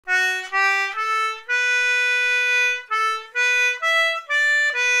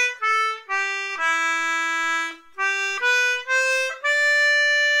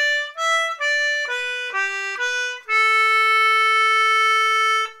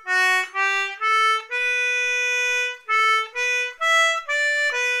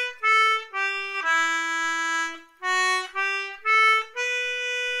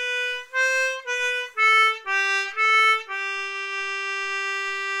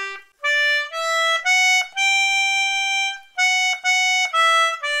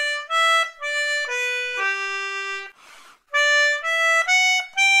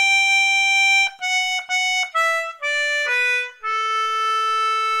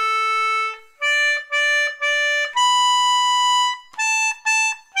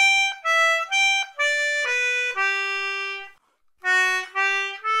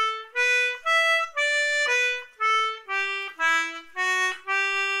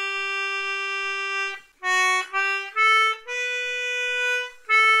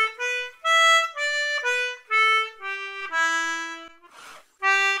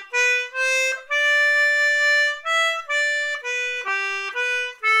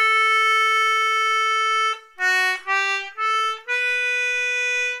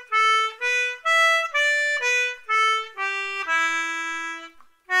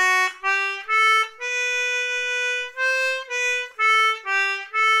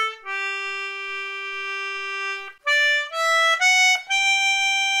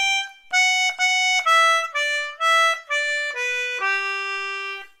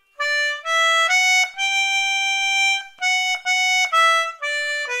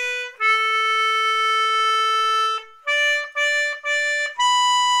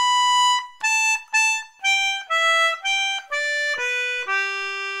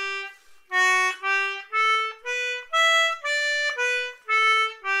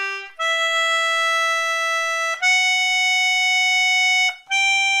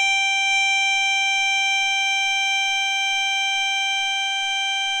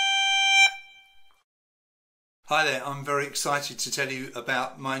Hi there, I'm very excited to tell you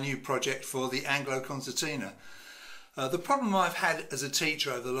about my new project for the Anglo Concertina. The problem I've had as a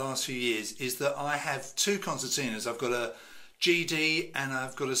teacher over the last few years is that I have two concertinas. I've got a GD and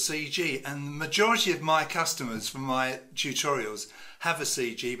I've got a CG, and the majority of my customers for my tutorials have a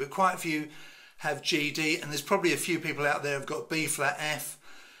CG, but quite a few have GD, and there's probably a few people out there who've got B flat F.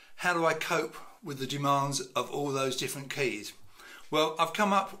 How do I cope with the demands of all those different keys? Well, I've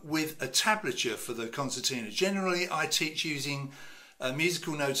come up with a tablature for the concertina. Generally, I teach using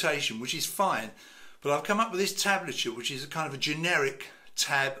musical notation, which is fine, but I've come up with this tablature, which is a kind of a generic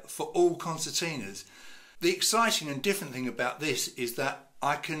tab for all concertinas. The exciting and different thing about this is that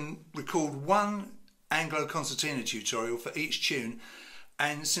I can record one Anglo Concertina tutorial for each tune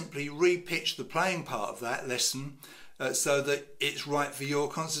and simply re-pitch the playing part of that lesson so that it's right for your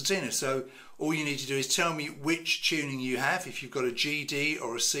concertina. So all you need to do is tell me which tuning you have, if you've got a GD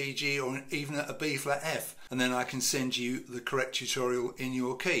or a CG or even a B flat F, and then I can send you the correct tutorial in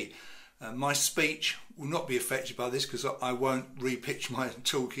your key. My speech will not be affected by this because I won't re-pitch my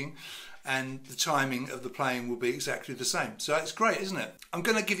talking, and the timing of the playing will be exactly the same. So it's great, isn't it? I'm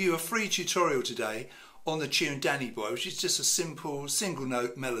going to give you a free tutorial today on the tune Danny Boy, which is just a simple single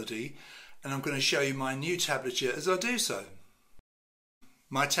note melody, and I'm going to show you my new tablature as I do so.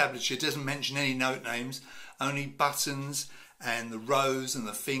 My tablature doesn't mention any note names, only buttons and the rows and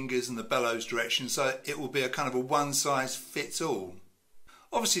the fingers and the bellows direction, so it will be a kind of a one size fits all.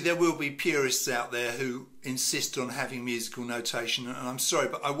 Obviously there will be purists out there who insist on having musical notation, and I'm sorry,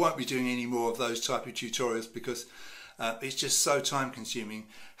 but I won't be doing any more of those type of tutorials because it's just so time consuming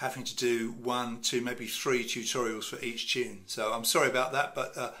having to do 1, 2, maybe 3 tutorials for each tune. So I'm sorry about that,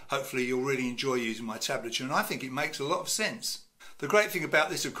 but hopefully you'll really enjoy using my tablature, and I think it makes a lot of sense. The great thing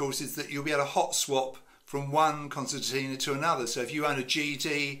about this, of course, is that you'll be able to hot swap from one concertina to another. So if you own a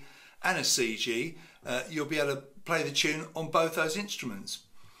GD and a CG, you'll be able to play the tune on both those instruments.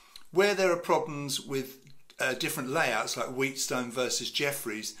 Where there are problems with different layouts like Wheatstone versus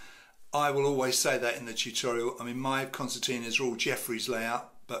Jeffries, I will always say that in the tutorial. I mean, my concertinas are all Jeffries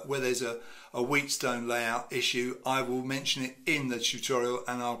layout, but where there's a Wheatstone layout issue, I will mention it in the tutorial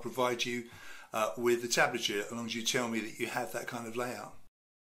and I'll provide you with the tablature as long as you tell me that you have that kind of layout.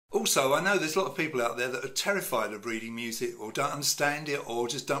 Also, I know there's a lot of people out there that are terrified of reading music or don't understand it or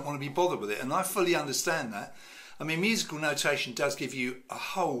just don't want to be bothered with it, and I fully understand that. I mean, musical notation does give you a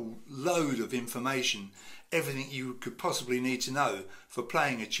whole load of information, everything you could possibly need to know for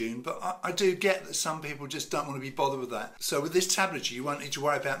playing a tune, but I do get that some people just don't want to be bothered with that. So with this tablature, you won't need to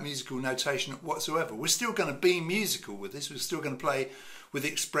worry about musical notation whatsoever. We're still going to be musical with this. We're still going to play with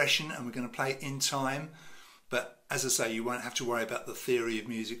expression and we're going to play in time, but as I say, you won't have to worry about the theory of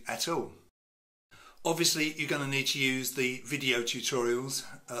music at all. Obviously, you're going to need to use the video tutorials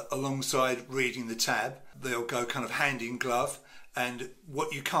alongside reading the tab. They'll go kind of hand in glove, and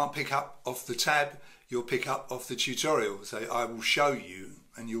what you can't pick up off the tab, you'll pick up off the tutorial. So I will show you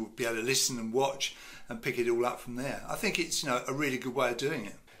and you'll be able to listen and watch and pick it all up from there. I think it's a really good way of doing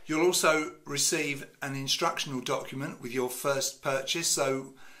it. You'll also receive an instructional document with your first purchase.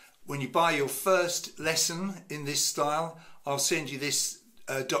 So when you buy your first lesson in this style, I'll send you this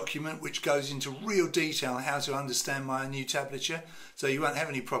document which goes into real detail how to understand my new tablature, so you won't have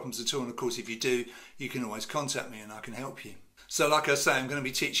any problems at all, and of course if you do, you can always contact me and I can help you. So like I say, I'm going to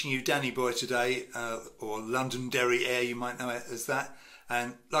be teaching you Danny Boy today, or Londonderry Air, you might know it as that,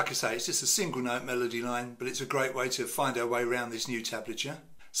 and like I say, it's just a single note melody line, but it's a great way to find our way around this new tablature.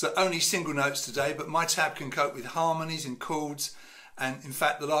 So only single notes today, but my tab can cope with harmonies and chords. And in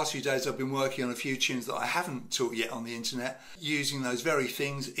fact, the last few days I've been working on a few tunes that I haven't taught yet on the internet, using those very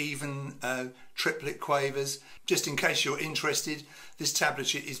things, even triplet quavers. Just in case you're interested, this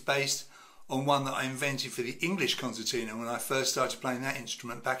tablature is based on one that I invented for the English concertina when I first started playing that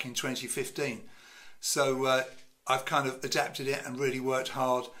instrument back in 2015. So I've kind of adapted it and really worked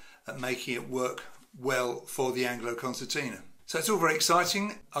hard at making it work well for the Anglo Concertina. So it's all very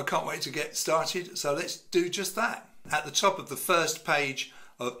exciting. I can't wait to get started, so let's do just that. At the top of the first page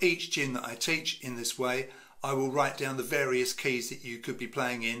of each tune that I teach in this way, I will write down the various keys that you could be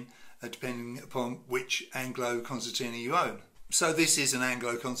playing in, depending upon which Anglo Concertina you own. So this is an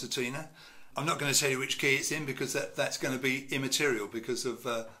Anglo Concertina. I'm not going to tell you which key it's in because that's going to be immaterial because of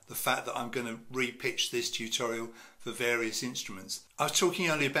the fact that I'm going to re-pitch this tutorial for various instruments. I was talking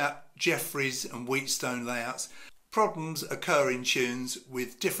earlier about Jeffries and Wheatstone layouts. Problems occur in tunes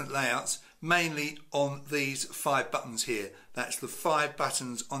with different layouts, mainly on these 5 buttons here. That's the 5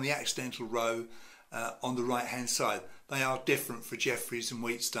 buttons on the accidental row on the right hand side. They are different for Jeffries and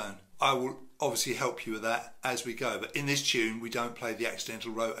Wheatstone. I will obviously help you with that as we go, but in this tune we don't play the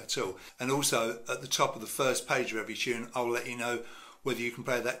accidental row at all. And also at the top of the first page of every tune I'll let you know whether you can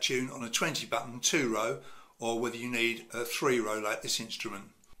play that tune on a 20 button 2 row or whether you need a 3 row like this instrument.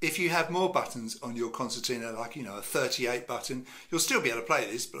 If you have more buttons on your concertina, like a 38 button, you'll still be able to play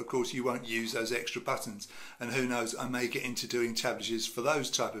this, but of course you won't use those extra buttons, and who knows, I may get into doing tablatures for those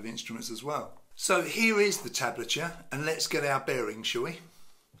type of instruments as well. So here is the tablature, and let's get our bearings, shall we?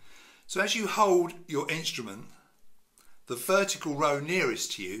 So as you hold your instrument, the vertical row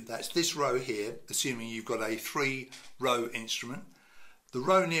nearest to you, that's this row here, assuming you've got a 3 row instrument, the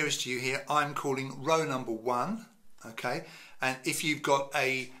row nearest to you here I'm calling row number 1, okay? And if you've got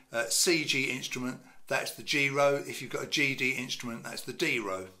a CG instrument, that's the G row. If you've got a GD instrument, that's the D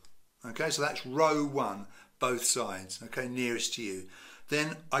row. Okay, so that's row 1, both sides, okay, nearest to you.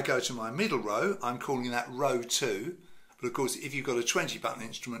 Then I go to my middle row, I'm calling that row 2. But of course, if you've got a 20 button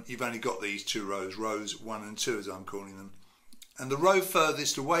instrument, you've only got these 2 rows, rows 1 and 2 as I'm calling them. And the row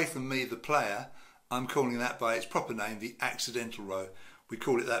furthest away from me, the player, I'm calling that by its proper name, the accidental row. We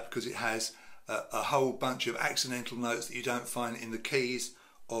call it that because it has a whole bunch of accidental notes that you don't find in the keys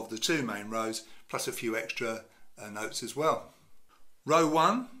of the 2 main rows, plus a few extra notes as well. Row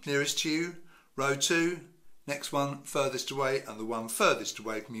 1 nearest to you, row 2, next one furthest away, and the one furthest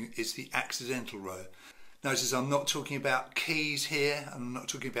away from you is the accidental row. Notice I'm not talking about keys here, I'm not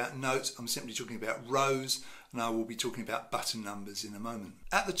talking about notes, I'm simply talking about rows, and I will be talking about button numbers in a moment.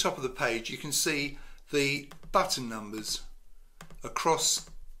 At the top of the page you can see the button numbers across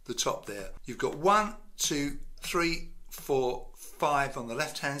the top there. You've got 1, 2, 3, 4, 5 on the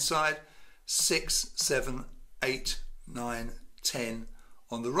left hand side, 6, 7, 8, 9, 10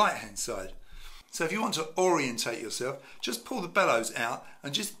 on the right hand side. So if you want to orientate yourself, just pull the bellows out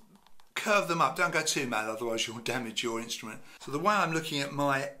and just curve them up. Don't go too mad, otherwise you'll damage your instrument. So the way I'm looking at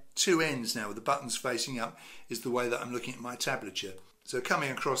my 2 ends now with the buttons facing up is the way that I'm looking at my tablature. So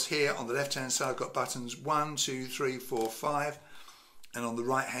coming across here on the left hand side I've got buttons 1, 2, 3, 4, 5. And on the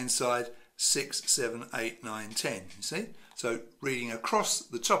right hand side 6, 7, 8, 9, 10, you see? So reading across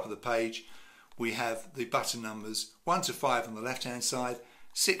the top of the page we have the button numbers 1 to 5 on the left hand side,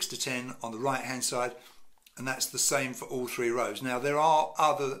 6 to 10 on the right hand side, and that's the same for all 3 rows. Now there are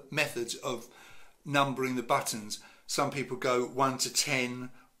other methods of numbering the buttons. Some people go 1 to 10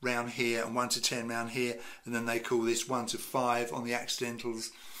 round here and 1 to 10 round here, and then they call this 1 to 5 on the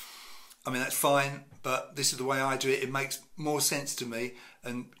accidentals. I mean, that's fine, but this is the way I do it. It makes more sense to me,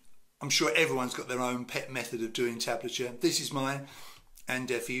 and I'm sure everyone's got their own pet method of doing tablature. This is mine,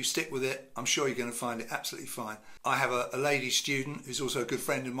 and if you stick with it, I'm sure you're going to find it absolutely fine. I have a lady student who's also a good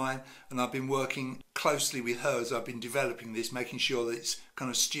friend of mine, and I've been working closely with her as I've been developing this, making sure that it's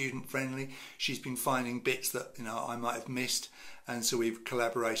kind of student friendly. She's been finding bits that I might have missed, and so we've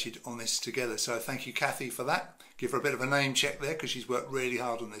collaborated on this together. So thank you, Kathy, for that. Give her a bit of a name check there because she's worked really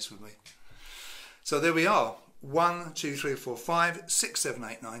hard on this with me. So there we are. 1, 2, 3, 4, 5, 6, 7,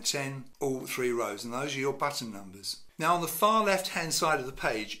 8, 9, 10, all 3 rows, and those are your button numbers. Now on the far left hand side of the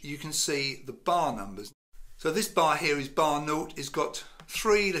page you can see the bar numbers. So this bar here is bar 0. It's got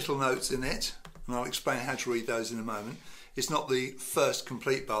 3 little notes in it, and I'll explain how to read those in a moment. It's not the first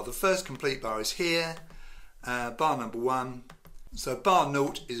complete bar. The first complete bar is here, bar number 1. So bar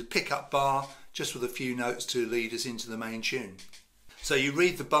 0 is a pickup bar just with a few notes to lead us into the main tune. So you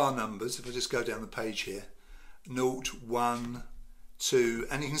read the bar numbers, if I just go down the page here, 0, 1, 2,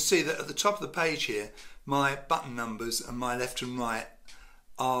 and you can see that at the top of the page here my button numbers and my left and right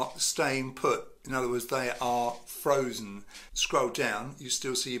are staying put. In other words, they are frozen. Scroll down, you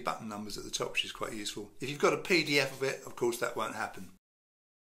still see your button numbers at the top, which is quite useful. If you've got a PDF of it, of course that won't happen.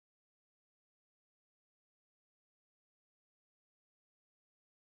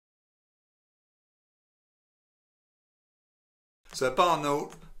 So bar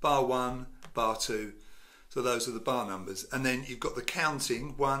 0, bar 1, bar 2, so those are the bar numbers. And then you've got the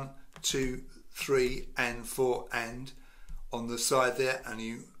counting, 1, 2, 3 and 4 and on the side there, and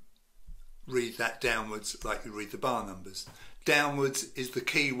you read that downwards like you read the bar numbers. Downwards is the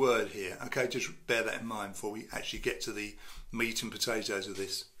key word here, okay, just bear that in mind before we actually get to the meat and potatoes of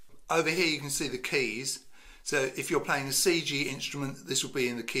this. Over here you can see the keys. So if you're playing a CG instrument, this will be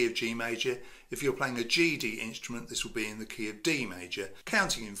in the key of G major. If you're playing a GD instrument, this will be in the key of D major.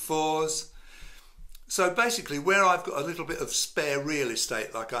 Counting in 4s. So basically where I've got a little bit of spare real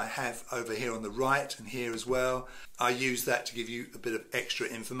estate like I have over here on the right and here as well, I use that to give you a bit of extra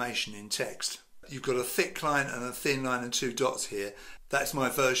information in text. You've got a thick line and a thin line and 2 dots here. That's my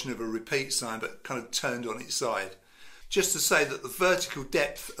version of a repeat sign but kind of turned on its side. Just to say that the vertical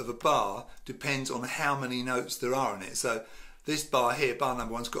depth of a bar depends on how many notes there are in it. So This bar here, bar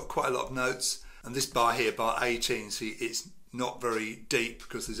number 1's got quite a lot of notes, and this bar here, bar 18, see, it's not very deep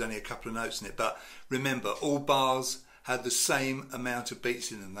because there's only a couple of notes in it. But remember, all bars have the same amount of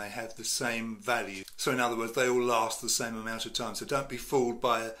beats in them. They have the same value. So in other words, they all last the same amount of time. So don't be fooled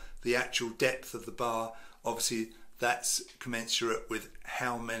by the actual depth of the bar. Obviously, that's commensurate with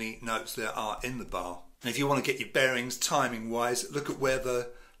how many notes there are in the bar. And if you want to get your bearings timing wise, look at where the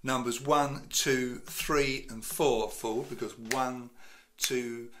numbers 1, 2, 3 and 4 fall, because 1,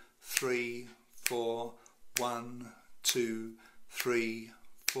 2, 3, 4, 1, 2, 3,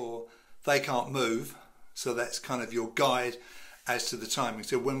 4, they can't move. So that's kind of your guide as to the timing.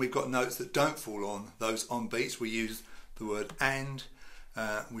 So when we've got notes that don't fall on those on beats, we use the word and.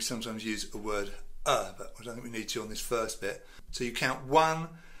 We sometimes use a word but I don't think we need to on this first bit. So you count 1,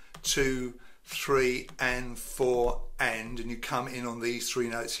 2, 3 and 4 and you come in on these 3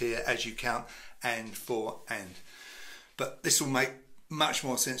 notes here as you count and 4 and. But this will make much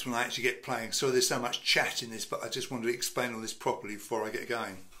more sense when I actually get playing. So there's so much chat in this, but I just wanted to explain all this properly before I get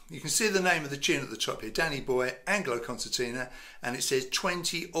going. You can see the name of the tune at the top here, Danny Boy, Anglo Concertina, and it says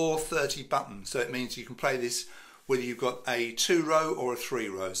 20 or 30 buttons. So it means you can play this whether you've got a 2-row or a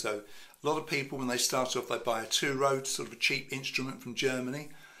 3-row. So a lot of people, when they start off, they buy a 2-row, sort of a cheap instrument from Germany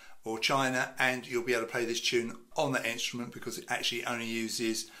or China, and you'll be able to play this tune on that instrument because it actually only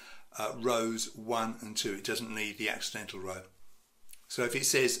uses rows 1 and 2. It doesn't need the accidental row. So if it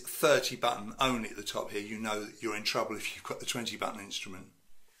says 30 button only at the top here, you know that you're in trouble if you've got the 20 button instrument.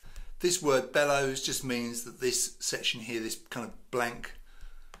 This word bellows just means that this section here, this kind of blank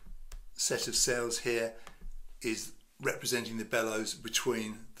set of cells here, is representing the bellows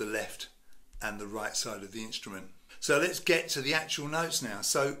between the left and the right side of the instrument. So let's get to the actual notes now.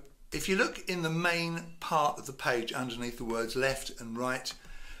 So if you look in the main part of the page underneath the words left and right,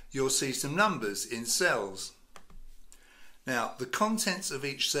 you'll see some numbers in cells. Now the contents of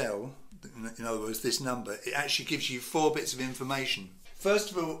each cell, in other words this number, it actually gives you 4 bits of information.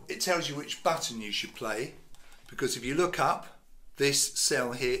 First of all, it tells you which button you should play, because if you look up, this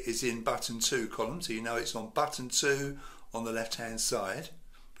cell here is in button 2 column, so you know it's on button 2 on the left hand side,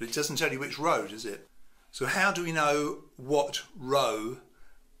 but it doesn't tell you which row, does it? So how do we know what row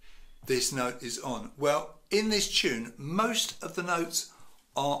this note is on? Well, in this tune, most of the notes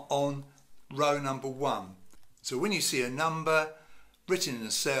are on row number 1. So when you see a number written in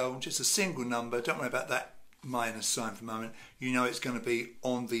a cell, just a single number, don't worry about that minus sign for a moment, you know it's going to be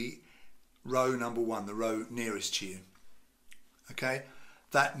on the row number 1, the row nearest to you. Okay,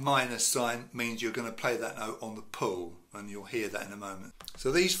 that minus sign means you're going to play that note on the pull, and you'll hear that in a moment. So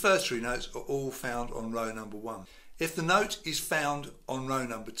these first 3 notes are all found on row number 1. If the note is found on row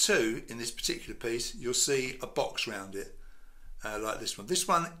number 2 in this particular piece, you'll see a box round it, like this one. This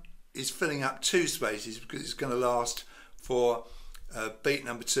one is filling up 2 spaces because it's going to last for beat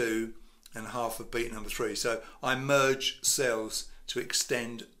number 2 and half of beat number 3. So I merge cells to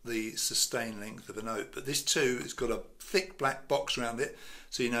extend the sustain length of a note, but this 2 has got a thick black box around it,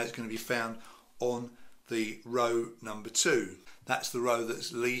 so you know it's going to be found on the row number 2. That's the row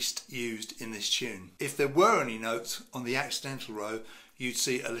that's least used in this tune. If there were any notes on the accidental row, you'd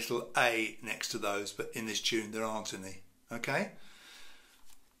see a little A next to those, but in this tune there aren't any. Okay?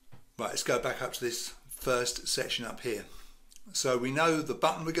 Right, let's go back up to this first section up here. So we know the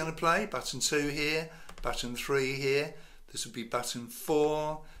button we're going to play, button 2 here, button 3 here, this would be button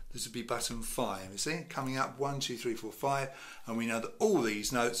 4, this would be button 5, you see, coming up 1, 2, 3, 4, 5, and we know that all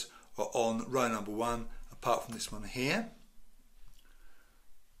these notes are on row number 1, apart from this one here.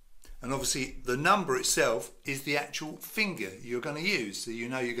 And obviously the number itself is the actual finger you're going to use. So you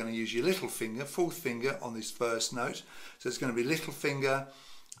know you're going to use your little finger, 4th finger on this first note. So it's going to be little finger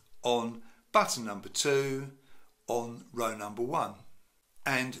on button number 2 on row number 1.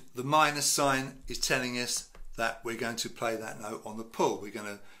 And the minus sign is telling us that we're going to play that note on the pull. We're going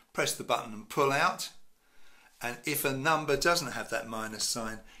to press the button and pull out. And if a number doesn't have that minus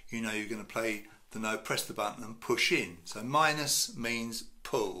sign, you know you're going to play the note, press the button and push in. So minus means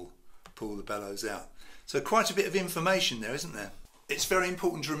pull the bellows out. So quite a bit of information there, isn't there? It's very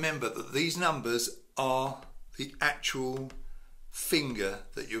important to remember that these numbers are the actual finger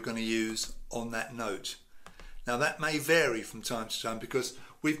that you're going to use on that note. Now that may vary from time to time because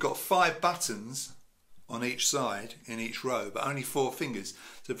we've got 5 buttons on each side in each row, but only 4 fingers.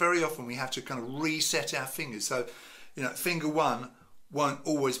 So very often we have to kind of reset our fingers. So, you know, finger 1 won't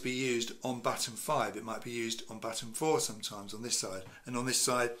always be used on button 5. It might be used on button 4 sometimes on this side. And on this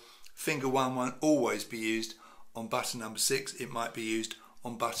side, finger 1 won't always be used on button number 6. It might be used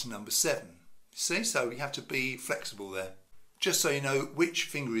on button number 7. See, so we have to be flexible there. Just so you know which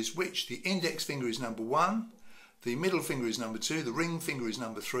finger is which, the index finger is number 1, the middle finger is number 2, the ring finger is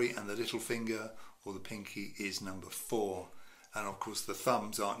number 3, and the little finger or the pinky is number 4. And of course the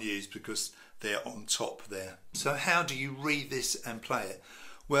thumbs aren't used because they're on top there. So how do you read this and play it?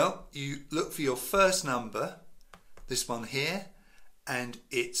 Well, you look for your first number, this one here, and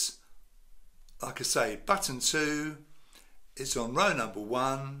it's, like I say, button 2, it's on row number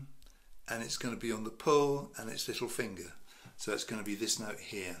 1, and it's going to be on the pull and its little finger. So it's going to be this note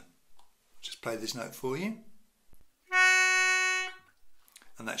here. Just play this note for you.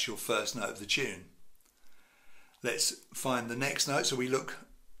 And that's your first note of the tune. Let's find the next note. So we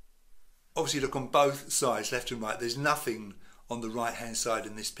obviously look on both sides, left and right. There's nothing on the right hand side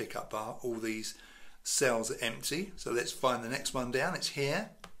in this pickup bar. All these cells are empty. So let's find the next one down. It's here.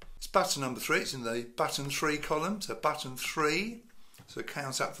 It's button number 3. It's in the button 3 column. So button 3. So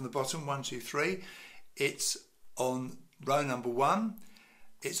count up from the bottom. 1, 2, 3. It's on row number 1.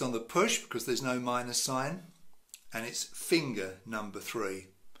 It's on the push because there's no minus sign. And it's finger number 3.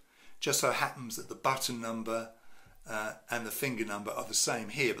 Just so happens that the button number and the finger number are the same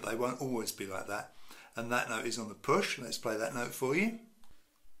here, but they won't always be like that. And that note is on the push. Let's play that note for you.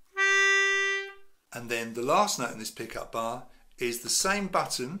 And then the last note in this pickup bar is the same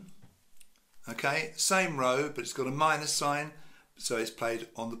button, okay, same row, but it's got a minus sign, so it's played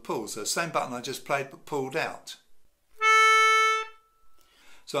on the pull. So same button I just played but pulled out.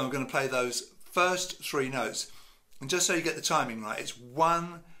 So I'm going to play those first 3 notes, and just so you get the timing right, it's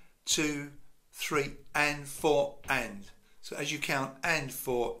 1, 2, 3 and 4 and. So as you count and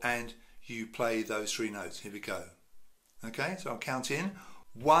 4 and, you play those 3 notes. Here we go. Okay, so I'll count in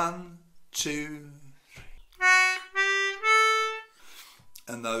 1, 2, 3.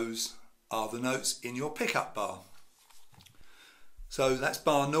 And those are the notes in your pickup bar. So that's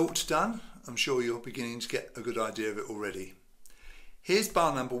bar 0 done. I'm sure you're beginning to get a good idea of it already. Here's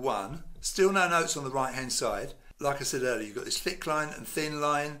bar number 1. Still no notes on the right hand side. Like I said earlier, you've got this thick line and thin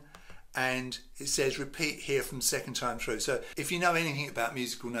line, and it says repeat here from second time through. So if you know anything about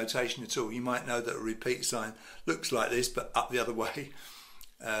musical notation at all, you might know that a repeat sign looks like this, but up the other way.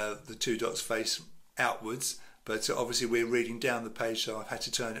 The 2 dots face outwards, but obviously we're reading down the page, so I've had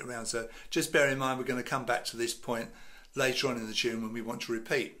to turn it around. So just bear in mind we're going to come back to this point later on in the tune when we want to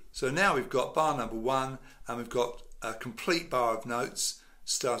repeat. So now we've got bar number 1, and we've got a complete bar of notes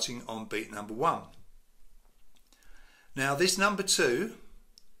starting on beat number 1. Now this number 2,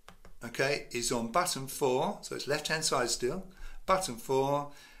 okay, is on button 4, so it's left hand side still, button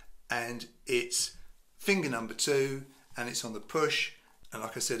 4, and it's finger number 2, and it's on the push. And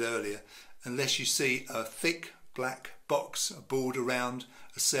like I said earlier, unless you see a thick black box, a board around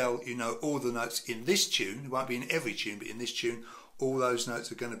a cell, you know all the notes in this tune. It won't be in every tune, but in this tune all those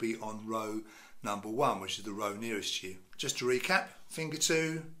notes are going to be on row number 1, which is the row nearest to you. Just to recap, finger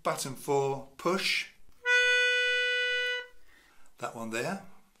 2, button 4, push, that one there.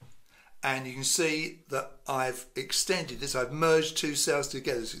 And you can see that I've extended this, I've merged 2 cells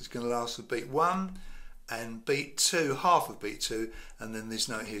together, so it's going to last for beat 1 and beat 2, half of beat 2, and then this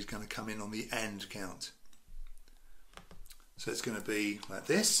note here is going to come in on the and count. So it's going to be like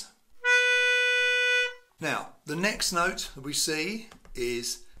this. Now, the next note that we see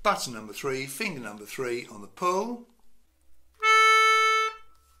is button number 3, finger number 3 on the pull,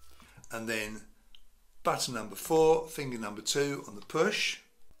 and then button number 4, finger number 2 on the push,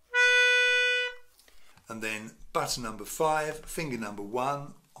 and then button number 5, finger number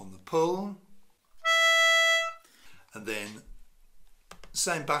 1 on the pull, and then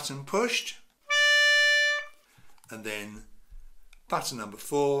same button pushed, and then button number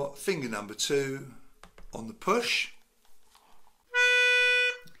 4, finger number 2 on the push.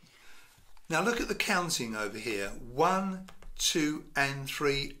 Now look at the counting over here, 1, 2 and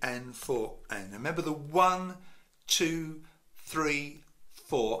 3 and 4 and. Remember the 1, 2, 3,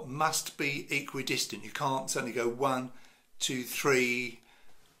 4 must be equidistant. You can't suddenly go 1, 2, 3.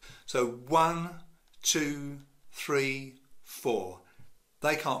 So 1, 2, 3, 4.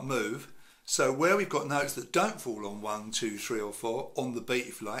 They can't move. So where we've got notes that don't fall on 1, 2, 3 or 4, on the beat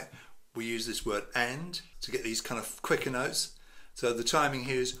if you like, we use this word and to get these kind of quicker notes. So the timing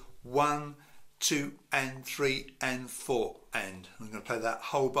here is 1, 2 and 3 and 4 and. I'm going to play that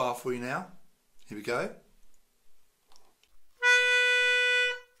whole bar for you now. Here we go.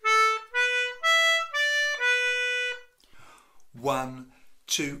 One,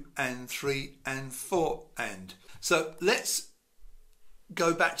 2 and 3 and 4 and. So let's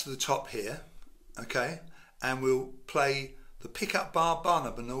go back to the top here, okay, and we'll play the pickup bar, bar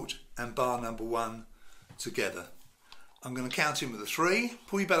number 0 and bar number 1 together. I'm going to count in with a 3.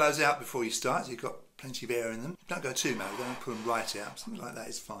 Pull your bellows out before you start, so you've got plenty of air in them. Don't go too mad, don't pull them right out. Something like that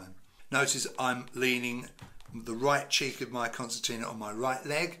is fine. Notice I'm leaning the right cheek of my concertina on my right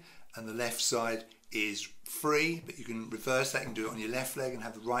leg, and the left side is free, but you can reverse that. You can do it on your left leg and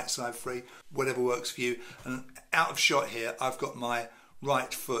have the right side free, whatever works for you. And out of shot here, I've got my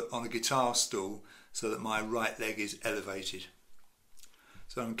right foot on the guitar stool so that my right leg is elevated.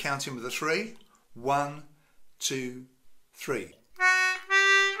 So I'm counting with a 3. 1, 2, 3.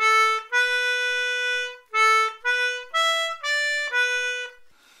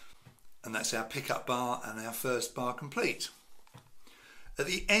 And that's our pickup bar and our first bar complete. At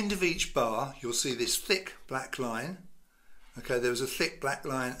the end of each bar, you'll see this thick black line. Okay, there was a thick black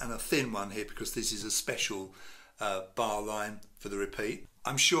line and a thin one here because this is a special bar line for the repeat.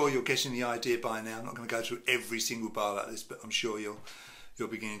 I'm sure you're getting the idea by now. I'm not going to go through every single bar like this, but I'm sure you're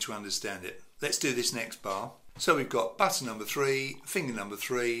beginning to understand it. Let's do this next bar. So we've got button number 3, finger number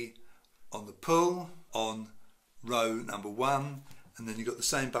 3 on the pull on row number 1, and then you've got the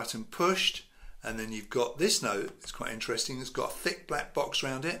same button pushed, and then you've got this note. It's quite interesting. It's got a thick black box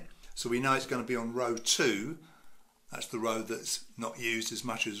around it, so we know it's going to be on row 2. That's the row that's not used as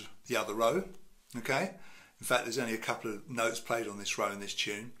much as the other row. Okay. In fact, there's only a couple of notes played on this row in this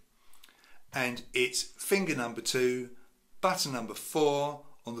tune, and it's finger number 2, button number 4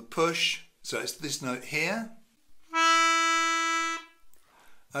 on the push. So it's this note here.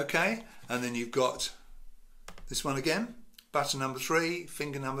 Okay, and then you've got this one again. Button number 3,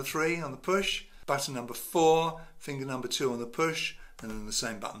 finger number 3 on the push, button number 4, finger number 2 on the push, and then the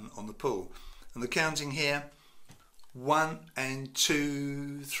same button on the pull. And the counting here, 1 and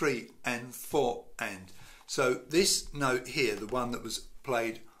 2, 3 and 4 and. So this note here, the one that was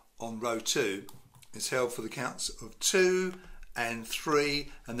played on row 2, is held for the counts of 2 and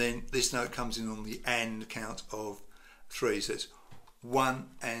 3, and then this note comes in on the and count of 3. So it's 1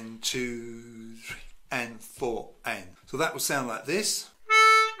 and 2, 3 and 4 and. So that will sound like this.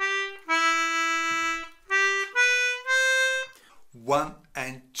 1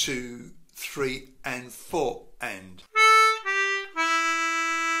 and 2, 3 and 4 and.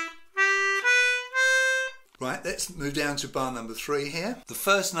 Right, let's move down to bar number 3 here. The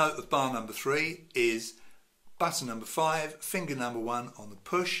first note of bar number 3 is button number 5, finger number 1 on the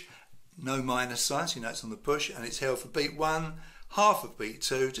push, no minus sign, so you know it's on the push, and it's held for beat 1, half of beat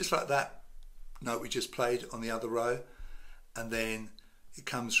 2, just like that note we just played on the other row, and then it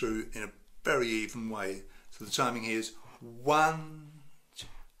comes through in a very even way. So the timing here is 1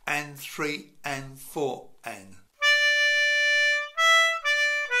 and 3 and 4 and.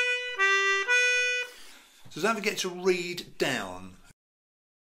 So don't forget to read down.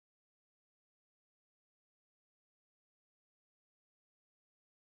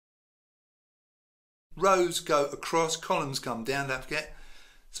 Rows go across, columns come down, don't forget.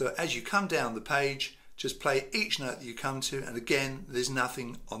 So as you come down the page, just play each note that you come to, and again, there's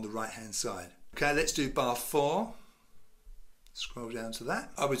nothing on the right hand side. Okay, let's do bar 4. Scroll down to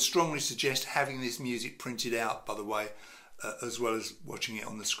that. I would strongly suggest having this music printed out, by the way, as well as watching it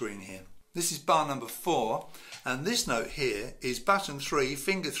on the screen here. This is bar number 4, and this note here is button 3,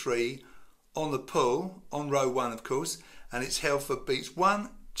 finger 3 on the pull, on row 1 of course, and it's held for beats 1,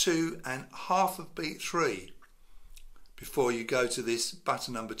 2 and half of beat 3 before you go to this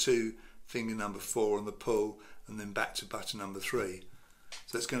button number 2, finger number 4 on the pull, and then back to button number 3.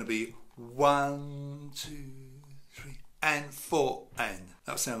 So it's going to be 1, 2, 3 and 4 and.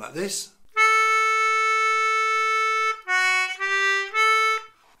 That'll sound like this.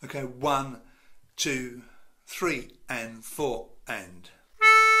 Okay, 1, 2, 3 and 4 and.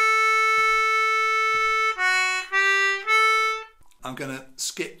 I'm going to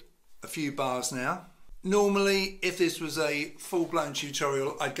skip a few bars now. Normally, if this was a full-blown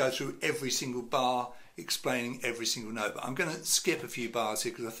tutorial, I'd go through every single bar, explaining every single note, but I'm going to skip a few bars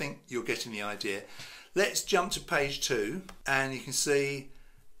here because I think you're getting the idea. Let's jump to page 2, and you can see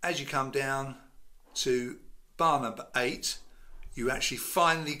as you come down to bar number 8, you actually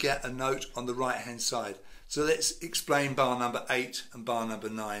finally get a note on the right hand side. So let's explain bar number 8 and bar number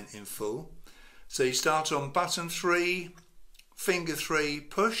 9 in full. So you start on button 3, finger 3,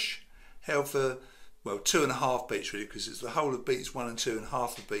 push, held for, well, 2.5 beats really, because it's the whole of beats 1 and 2 and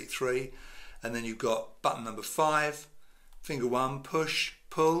half of beat 3. And then you've got button number 5, finger 1, push,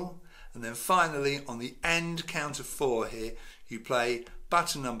 pull, and then finally on the end count of 4 here, you play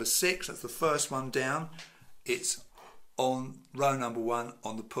button number 6, that's the first one down. It's on row number 1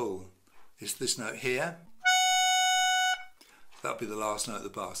 on the pull. It's this note here. That'll be the last note of the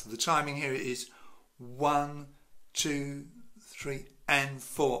bar. So the timing here is 1, 2, 3 and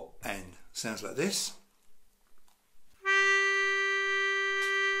 4 and. Sounds like this.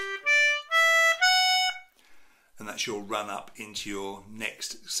 and that's your run up into your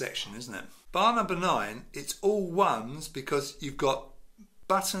next section, isn't it? Bar number 9, it's all ones because you've got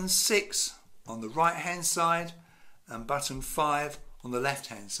button 6 on the right hand side and button 5 on the left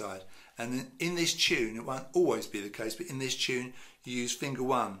hand side. And in this tune, it won't always be the case, but in this tune you use finger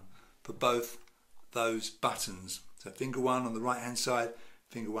 1 for both those buttons. So finger 1 on the right hand side,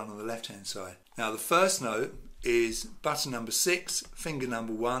 finger 1 on the left hand side. Now the first note is button number 6, finger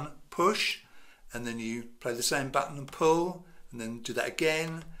number 1, push, and then you play the same button and pull, and then do that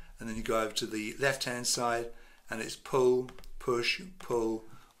again, and then you go over to the left hand side and it's pull, push, pull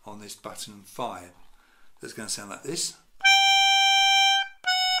on this button 5. So it's going to sound like this.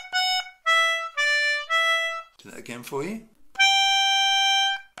 Do that again for you.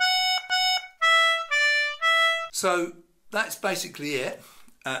 So that's basically it.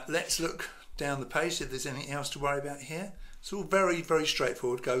 Let's look down the page if there's anything else to worry about here. It's all very, very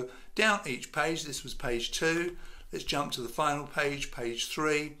straightforward. Go down each page. This was page 2. Let's jump to the final page, page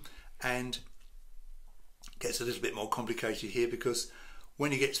 3, and it gets a little bit more complicated here because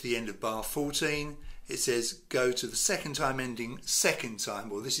when you get to the end of bar 14, it says go to the second time ending second time.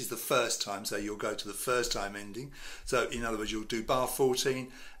 Well, this is the first time, so you'll go to the first time ending. So in other words, you'll do bar 14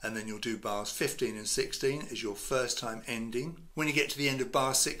 and then you'll do bars 15 and 16 as your first time ending. When you get to the end of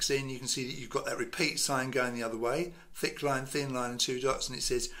bar 16, you can see that you've got that repeat sign going the other way, thick line, thin line and 2 dots, and it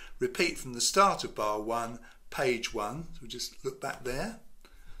says repeat from the start of bar 1, page 1. So we just look back there.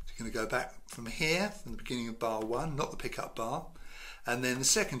 So you're going to go back from here, from the beginning of bar 1, not the pickup bar, and then the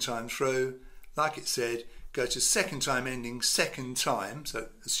second time through, like it said, go to second time ending second time. So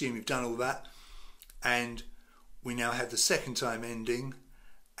assume you've done all that, and we now have the second time ending.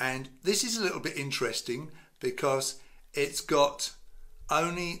 And this is a little bit interesting because it's got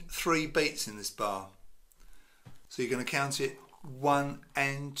only 3 beats in this bar. So you're going to count it 1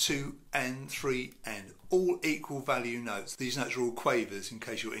 and 2 and 3 and all equal value notes. These notes are all quavers in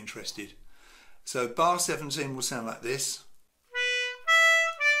case you're interested. So bar 17 will sound like this.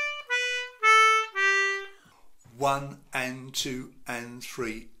 1 and 2 and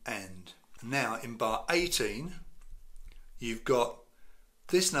 3 and. Now in bar 18 you've got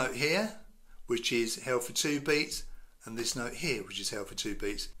this note here which is held for 2 beats and this note here which is held for 2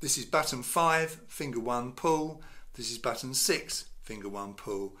 beats. This is button 5, finger 1 pull. This is button 6, finger 1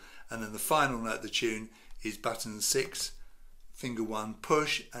 pull, and then the final note of the tune is button 6, finger 1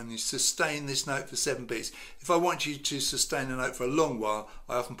 push, and you sustain this note for 7 beats. If I want you to sustain a note for a long while,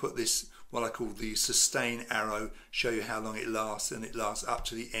 I often put this what I call the sustain arrow, show you how long it lasts, and it lasts up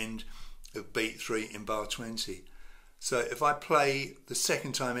to the end of beat 3 in bar 20. So if I play the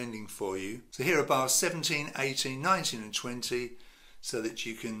second time ending for you, so here are bars 17, 18, 19 and 20 so that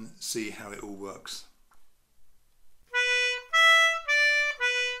you can see how it all works.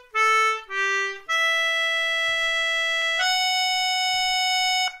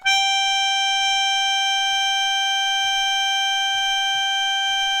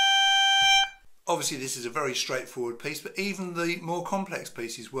 Obviously this is a very straightforward piece, but even the more complex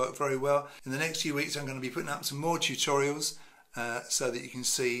pieces work very well. In the next few weeks I'm going to be putting up some more tutorials so that you can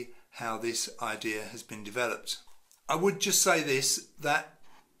see how this idea has been developed. I would just say this, that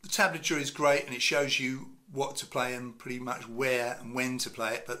the tablature is great and it shows you what to play and pretty much where and when to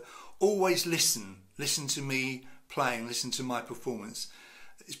play it, but always listen to me playing, listen to my performance.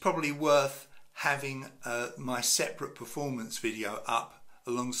 It's probably worth having my separate performance video up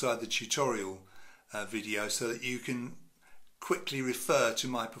alongside the tutorial video so that you can quickly refer to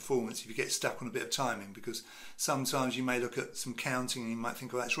my performance if you get stuck on a bit of timing, because sometimes you may look at some counting and you might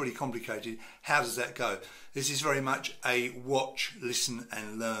think, well, that's really complicated, how does that go? This is very much a watch, listen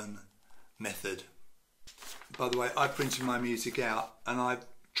and learn method. By the way, I printed my music out and I've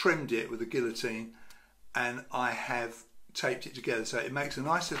trimmed it with a guillotine and I have taped it together so it makes a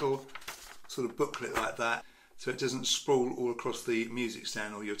nice little sort of booklet like that, so it doesn't sprawl all across the music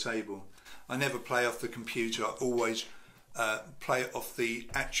stand or your table. I never play off the computer, I always play it off the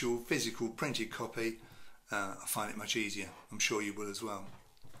actual physical printed copy. I find it much easier, I'm sure you will as well.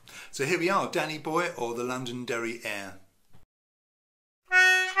 So here we are, Danny Boy or the Londonderry Air.